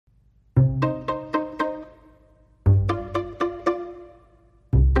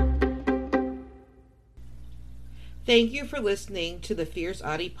Thank you for listening to the Fierce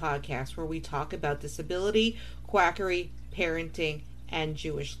Audie podcast, where we talk about disability, quackery, parenting, and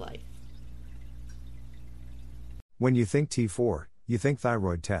Jewish life. When you think T4, you think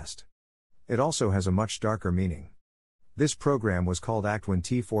thyroid test. It also has a much darker meaning. This program was called Akitoin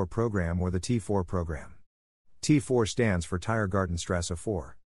T4 program or the T4 program. T4 stands for Tiergartenstrasse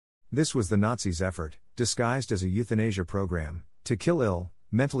 4. This was the Nazis' effort, disguised as a euthanasia program, to kill ill,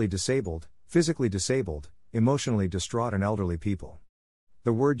 mentally disabled, physically disabled, emotionally distraught and elderly people.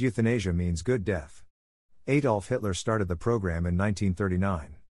 The word euthanasia means good death. Adolf Hitler started the program in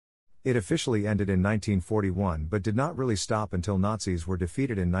 1939. It officially ended in 1941 but did not really stop until Nazis were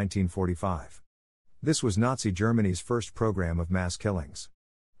defeated in 1945. This was Nazi Germany's first program of mass killings.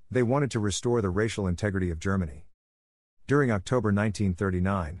 They wanted to restore the racial integrity of Germany. During October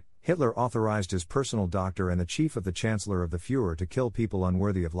 1939, Hitler authorized his personal doctor and the chief of the Chancellor of the Führer to kill people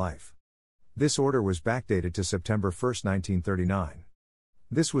unworthy of life. This order was backdated to September 1, 1939.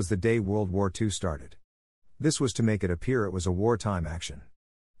 This was the day World War II started. This was to make it appear it was a wartime action.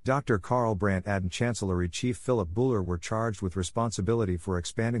 Dr. Karl Brandt and Chancellery Chief Philip Buhler were charged with responsibility for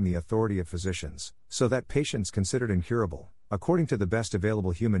expanding the authority of physicians, so that patients considered incurable, according to the best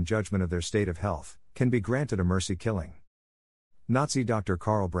available human judgment of their state of health, can be granted a mercy killing. Nazi Dr.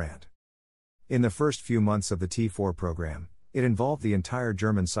 Karl Brandt. In the first few months of the T4 program, it involved the entire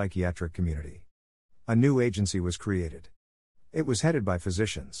German psychiatric community. A new agency was created. It was headed by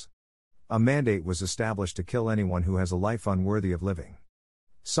physicians. A mandate was established to kill anyone who has a life unworthy of living.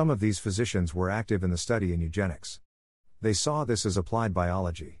 Some of these physicians were active in the study in eugenics. They saw this as applied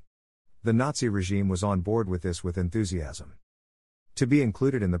biology. The Nazi regime was on board with this with enthusiasm. To be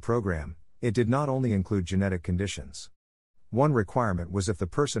included in the program, it did not only include genetic conditions. One requirement was if the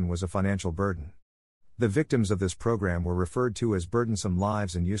person was a financial burden. The victims of this program were referred to as burdensome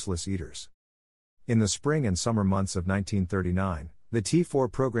lives and useless eaters. In the spring and summer months of 1939, the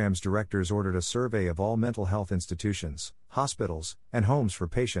T4 program's directors ordered a survey of all mental health institutions, hospitals, and homes for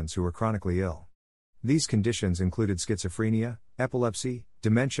patients who were chronically ill. These conditions included schizophrenia, epilepsy,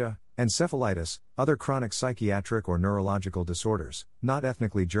 dementia, encephalitis, other chronic psychiatric or neurological disorders, not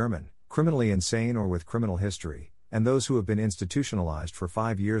ethnically German, criminally insane or with criminal history, and those who have been institutionalized for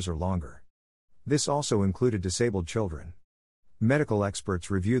 5 years or longer. This also included disabled children. Medical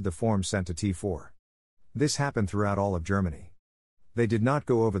experts reviewed the forms sent to T4. This happened throughout all of Germany. They did not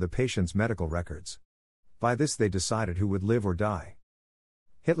go over the patient's medical records. By this they decided who would live or die.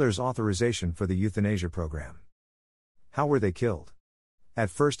 Hitler's authorization for the euthanasia program. How were they killed? At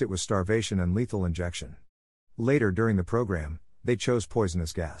first it was starvation and lethal injection. Later during the program, they chose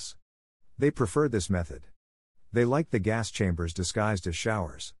poisonous gas. They preferred this method. They liked the gas chambers disguised as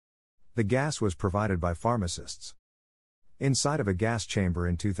showers. The gas was provided by pharmacists. Inside of a gas chamber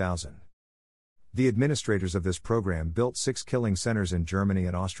in 2000. The administrators of this program built 6 killing centers in Germany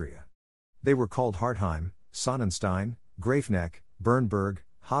and Austria. They were called Hartheim, Sonnenstein, Grafeneck, Bernburg,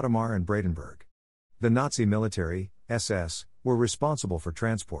 Hadamar and Bradenburg. The Nazi military, SS, were responsible for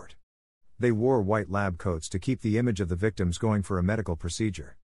transport. They wore white lab coats to keep the image of the victims going for a medical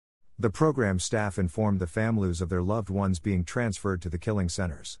procedure. The program staff informed the families of their loved ones being transferred to the killing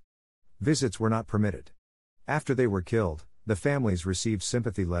centers. Visits were not permitted. After they were killed, the families received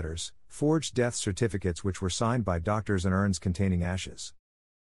sympathy letters, forged death certificates which were signed by doctors and urns containing ashes.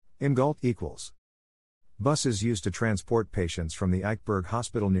 Imgalt equals. Buses used to transport patients from the Eichberg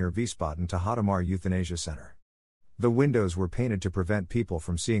Hospital near Wiesbaden to Hadamar Euthanasia Center. The windows were painted to prevent people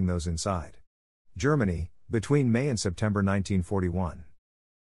from seeing those inside. Germany, between May and September 1941.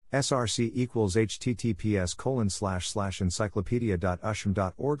 SRC equals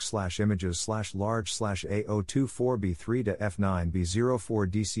https://encyclopedia.usham.org/images/large/A024B3 to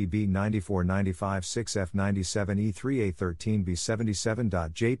F9B04 DCB 9495 6F97 E3 A13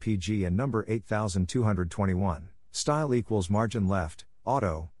 B77.jpg and number 8221. Style equals margin left,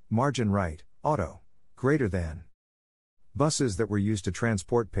 auto, margin right, auto. Greater than. Buses that were used to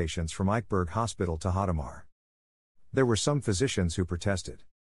transport patients from Eichberg Hospital to Hadamar. There were some physicians who protested.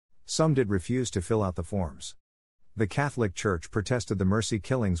 Some did refuse to fill out the forms. The Catholic Church protested the mercy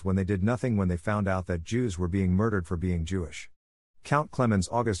killings when they did nothing when they found out that Jews were being murdered for being Jewish. Count Clemens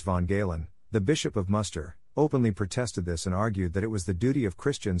August von Galen, the Bishop of Münster, openly protested this and argued that it was the duty of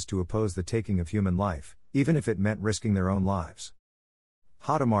Christians to oppose the taking of human life, even if it meant risking their own lives.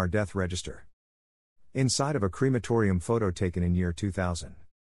 Hadamar Death Register. Inside of a crematorium, photo taken in year 2000.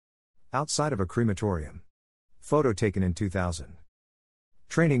 Outside of a crematorium. Photo taken in 2000.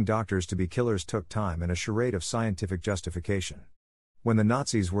 Training doctors to be killers took time and a charade of scientific justification. When the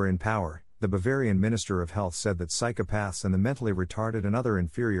Nazis were in power, the Bavarian Minister of Health said that psychopaths and the mentally retarded and other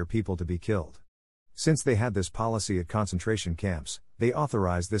inferior people to be killed. Since they had this policy at concentration camps, they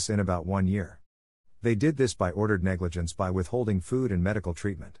authorized this in about 1 year. They did this by ordered negligence by withholding food and medical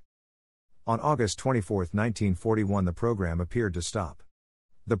treatment. On August 24, 1941, the program appeared to stop.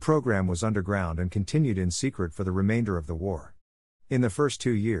 The program was underground and continued in secret for the remainder of the war. In the first 2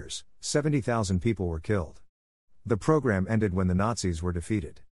 years, 70,000 people were killed. The program ended when the Nazis were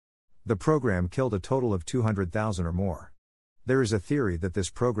defeated. The program killed a total of 200,000 or more. There is a theory that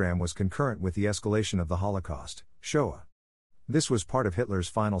this program was concurrent with the escalation of the Holocaust, Shoah. This was part of Hitler's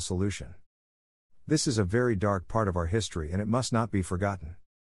final solution. This is a very dark part of our history and it must not be forgotten.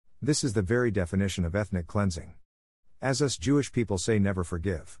 This is the very definition of ethnic cleansing. As us Jewish people say, never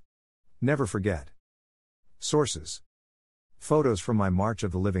forgive. Never forget. Sources. Photos from my March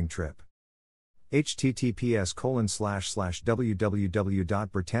of the Living trip.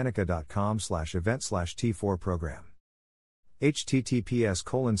 https://www.britannica.com/event/T4 program.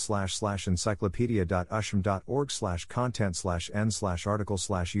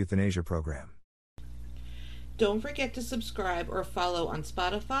 https://encyclopedia.usham.org/content/n/article/euthanasia program. Don't forget to subscribe or follow on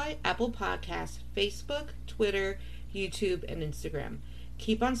Spotify, Apple Podcasts, Facebook, Twitter, YouTube, and Instagram.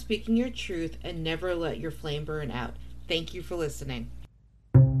 Keep on speaking your truth and never let your flame burn out. Thank you for listening.